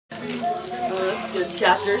Oh, that's good.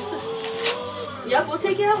 Chapters. Yep, we'll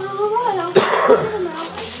take it out in a little while. Get them out.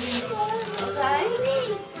 Okay.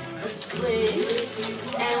 A swing.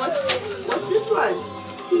 And what's this one?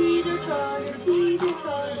 Teeter totter, teeter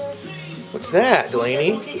totter. What's that, So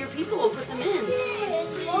Delaney? we'll get your people. We'll put them in.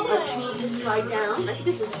 A tube to slide down. I think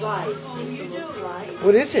it's a slide. See, it's a little slide.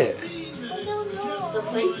 What is it? It's a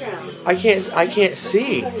playground. I can't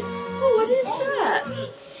see. Oh, what is that?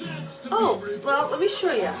 Oh, well, let me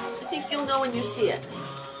show you. I think you'll know when you see it.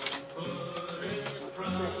 Let's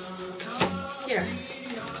see. Here.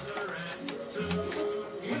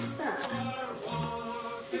 What's that?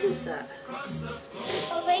 What is that?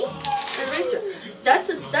 An eraser. That's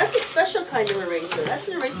a special kind of eraser. That's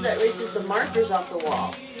an eraser that erases the markers off the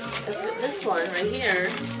wall. This one right here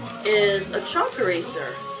is a chalk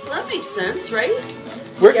eraser. Well, that makes sense, right?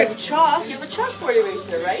 You have a chalkboard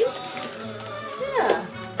eraser, right? Yeah.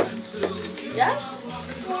 Yes?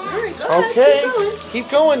 Alright, go ahead. Okay. Keep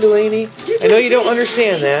going, Delaney. I know you don't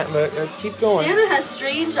understand that, but let's keep going. Santa has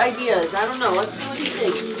strange ideas. I don't know. Let's see what he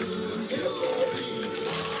thinks.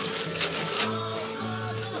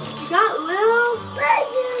 What you got, Lil?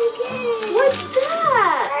 What's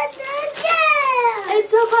that?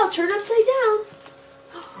 It's a ball. Turn upside down.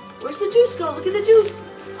 Where's the juice go? Look at the juice.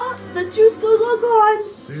 Oh, the juice goes all gone.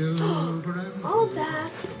 All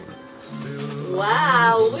back.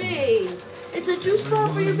 Wow, wait. It's a juice ball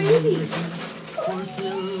for your babies.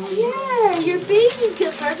 Yeah, your babies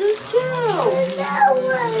get presents too.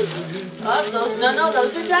 Oh,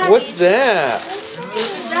 those are daddy's. What's that?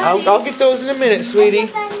 I'll get those in a minute, sweetie.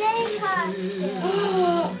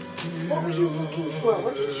 What were you looking for?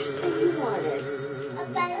 What did you say you wanted?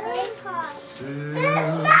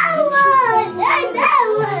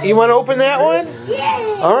 You want to open that one?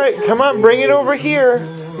 Yeah. All right, come on, bring it over here.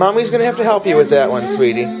 Mommy's going to have to help you with that one,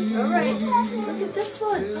 sweetie. All right, look at this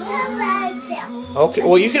one. Okay,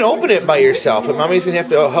 well, you can open it by yourself, but Mommy's going to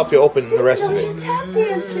have to help you open the rest of it. Tap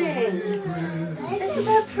dancing. Isn't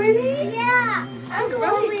that pretty? Yeah. I'm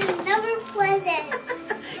going to another present.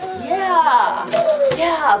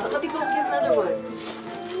 Yeah, but let me go get another one.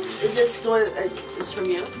 Is this the one is from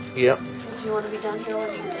you? Yep. Do you want to be down here or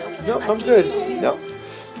you open Nope, I'm good. Nope.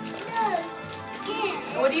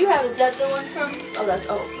 What do you have? Is that the one from? Oh, that's.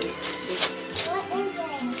 Oh, wait. What is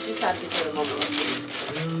it? Just have to for a moment.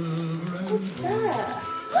 What's that?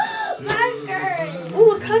 Markers. Oh,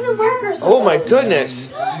 what kind of markers? Oh my goodness.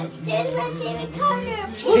 There's my favorite color.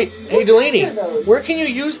 Hey, Delaney, where can you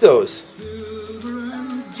use those?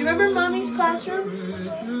 Do you remember Mommy's classroom?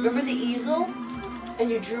 Remember the easel? And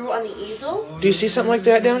you drew on the easel? Do you see something like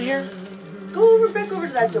that down here? Go back over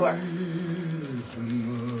to that door.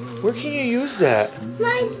 Where can you use that?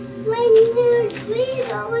 My new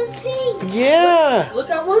easel was pink. Yeah. Look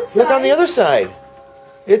on one side. Look on the other side.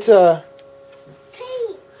 It's a...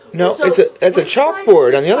 Pink. No, So, it's a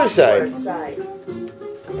chalkboard on the other side.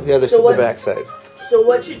 Chalkboard The other So the back side. So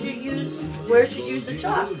what should you use? Where should you use the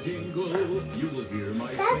chalk?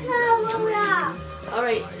 That's how All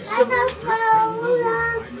right. That's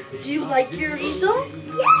how Do you like your easel?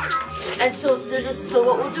 Yeah. And so so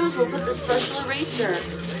what we'll do is we'll put the special eraser.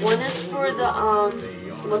 One is for the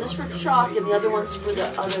one is for chalk and the other one's for the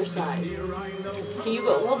other side. Can you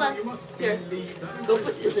go? Hold on. Here. Go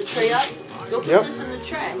put. Is the tray up? Go put this in the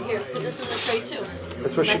tray. Here. Put this in the tray too.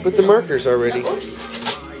 That's where she put the markers already. No, oops.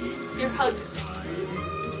 Here, hug.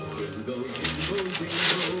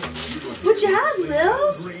 What you have,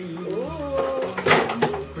 Mills?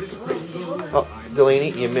 Oh,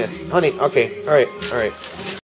 Delaney, you missed. Honey, okay. All right.